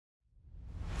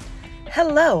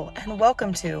Hello, and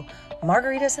welcome to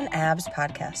Margaritas and Abs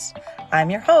podcast. I'm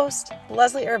your host,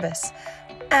 Leslie Urbis,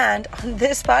 and on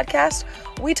this podcast,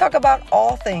 we talk about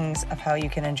all things of how you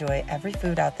can enjoy every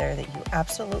food out there that you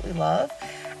absolutely love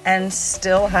and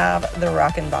still have the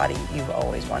rockin' body you've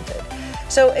always wanted.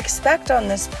 So expect on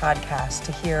this podcast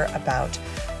to hear about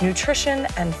nutrition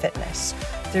and fitness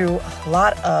through a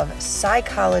lot of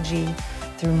psychology,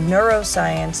 through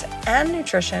neuroscience and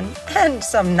nutrition, and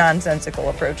some nonsensical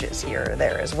approaches here or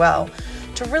there as well,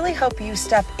 to really help you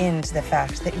step into the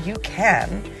fact that you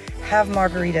can have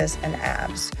margaritas and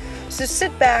abs. So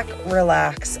sit back,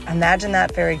 relax, imagine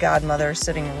that fairy godmother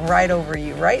sitting right over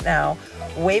you right now,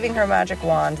 waving her magic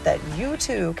wand that you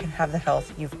too can have the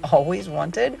health you've always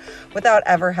wanted without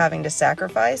ever having to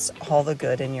sacrifice all the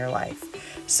good in your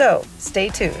life. So stay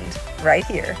tuned right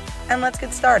here, and let's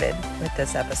get started with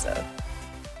this episode.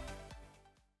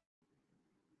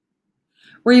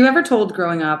 Were you ever told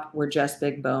growing up we're just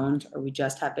big boned, or we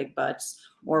just have big butts,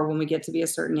 or when we get to be a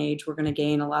certain age we're going to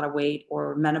gain a lot of weight,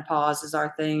 or menopause is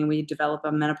our thing and we develop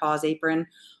a menopause apron,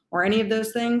 or any of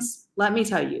those things? Let me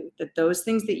tell you that those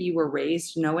things that you were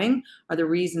raised knowing are the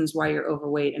reasons why you're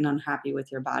overweight and unhappy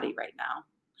with your body right now.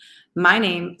 My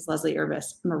name is Leslie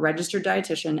Urbis. I'm a registered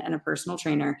dietitian and a personal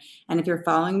trainer. And if you're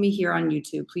following me here on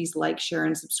YouTube, please like, share,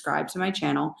 and subscribe to my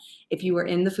channel. If you are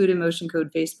in the Food and Motion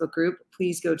Code Facebook group,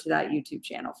 please go to that YouTube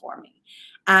channel for me.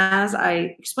 As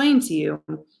I explained to you,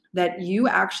 that you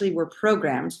actually were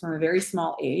programmed from a very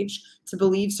small age to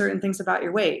believe certain things about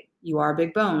your weight. You are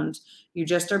big boned. You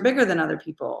just are bigger than other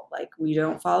people. Like, we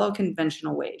don't follow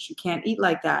conventional ways. You can't eat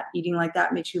like that. Eating like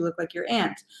that makes you look like your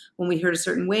aunt. When we hit a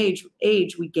certain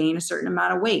age, we gain a certain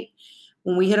amount of weight.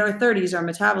 When we hit our 30s, our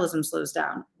metabolism slows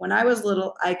down. When I was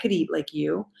little, I could eat like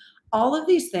you. All of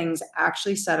these things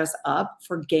actually set us up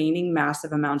for gaining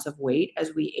massive amounts of weight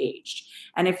as we aged.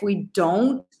 And if we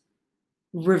don't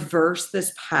reverse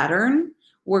this pattern,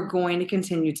 we're going to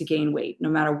continue to gain weight. No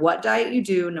matter what diet you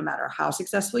do, no matter how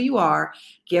successful you are,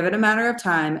 give it a matter of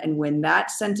time. And when that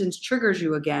sentence triggers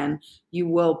you again, you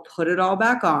will put it all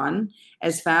back on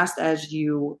as fast as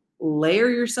you layer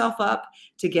yourself up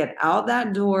to get out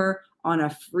that door on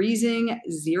a freezing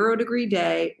 0-degree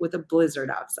day with a blizzard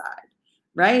outside,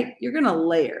 right? You're going to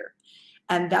layer.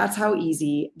 And that's how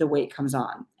easy the weight comes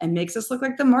on and makes us look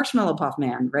like the marshmallow puff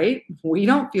man, right? We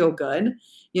don't feel good,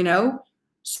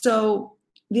 So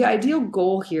the ideal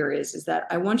goal here is that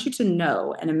I want you to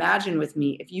know and imagine with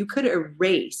me, if you could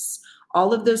erase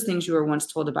all of those things you were once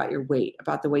told about your weight,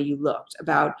 about the way you looked,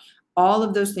 about all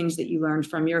of those things that you learned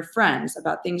from your friends,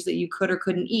 about things that you could or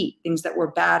couldn't eat, things that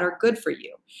were bad or good for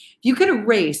you. If you could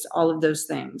erase all of those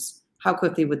things, how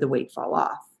quickly would the weight fall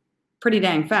off? Pretty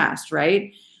dang fast,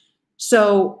 right?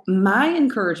 So my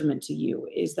encouragement to you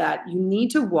is that you need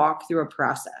to walk through a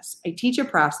process. I teach a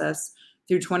process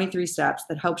through 23 steps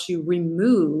that helps you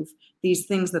remove these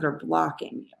things that are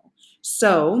blocking you.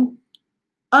 So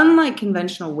unlike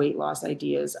conventional weight loss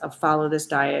ideas of follow this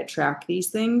diet, track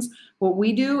these things, what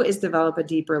we do is develop a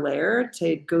deeper layer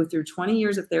to go through 20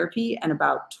 years of therapy and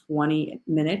about 20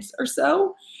 minutes or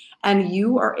so. And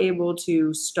you are able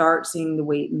to start seeing the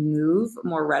weight move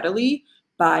more readily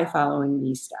by following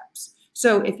these steps.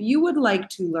 So if you would like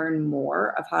to learn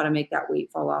more of how to make that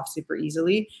weight fall off super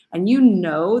easily, and you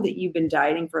know that you've been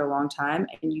dieting for a long time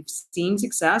and you've seen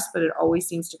success, but it always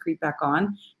seems to creep back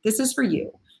on, this is for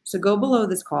you. So go below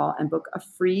this call and book a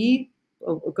free,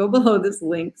 go below this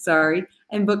link,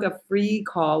 and book a free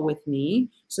call with me.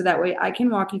 So that way I can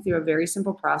walk you through a very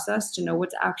simple process to know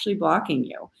what's actually blocking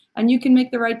you. And you can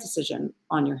make the right decision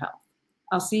on your health.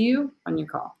 I'll see you on your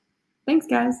call. Thanks,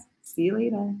 guys. See you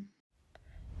later.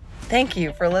 Thank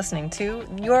you for listening to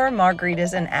your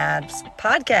Margaritas and Abs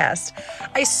podcast.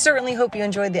 I certainly hope you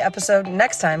enjoyed the episode.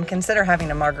 Next time, consider having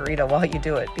a margarita while you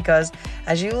do it, because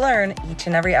as you learn each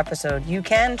and every episode, you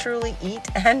can truly eat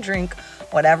and drink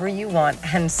whatever you want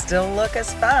and still look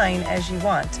as fine as you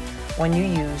want when you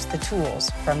use the tools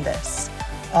from this.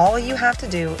 All you have to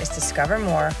do is discover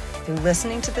more through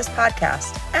listening to this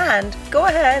podcast, and go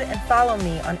ahead and follow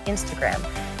me on Instagram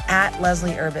at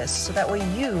Leslie Urbis, so that way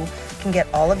you can get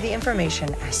all of the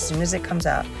information as soon as it comes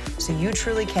out, so you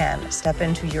truly can step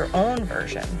into your own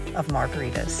version of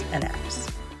Margaritas and Abs.